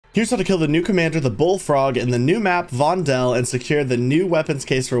Here's how to kill the new commander, the Bullfrog, in the new map, Vondel, and secure the new weapons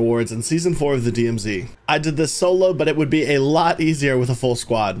case rewards in Season 4 of the DMZ. I did this solo, but it would be a lot easier with a full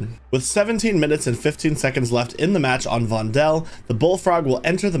squad. With 17 minutes and 15 seconds left in the match on Vondel, the Bullfrog will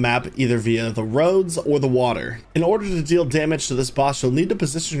enter the map either via the roads or the water. In order to deal damage to this boss, you'll need to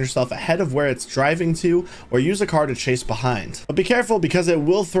position yourself ahead of where it's driving to, or use a car to chase behind. But be careful because it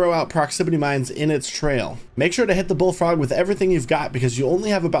will throw out proximity mines in its trail. Make sure to hit the Bullfrog with everything you've got because you only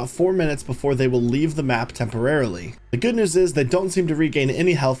have about 4 minutes before they will leave the map temporarily. The good news is they don't seem to regain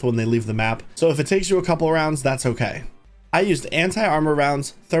any health when they leave the map, so if it takes you a couple rounds, that's okay. I used anti-armor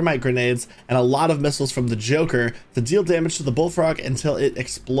rounds, thermite grenades, and a lot of missiles from the Joker to deal damage to the Bullfrog until it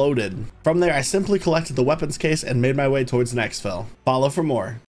exploded. From there, I simply collected the weapons case and made my way towards an exfil. Follow for more.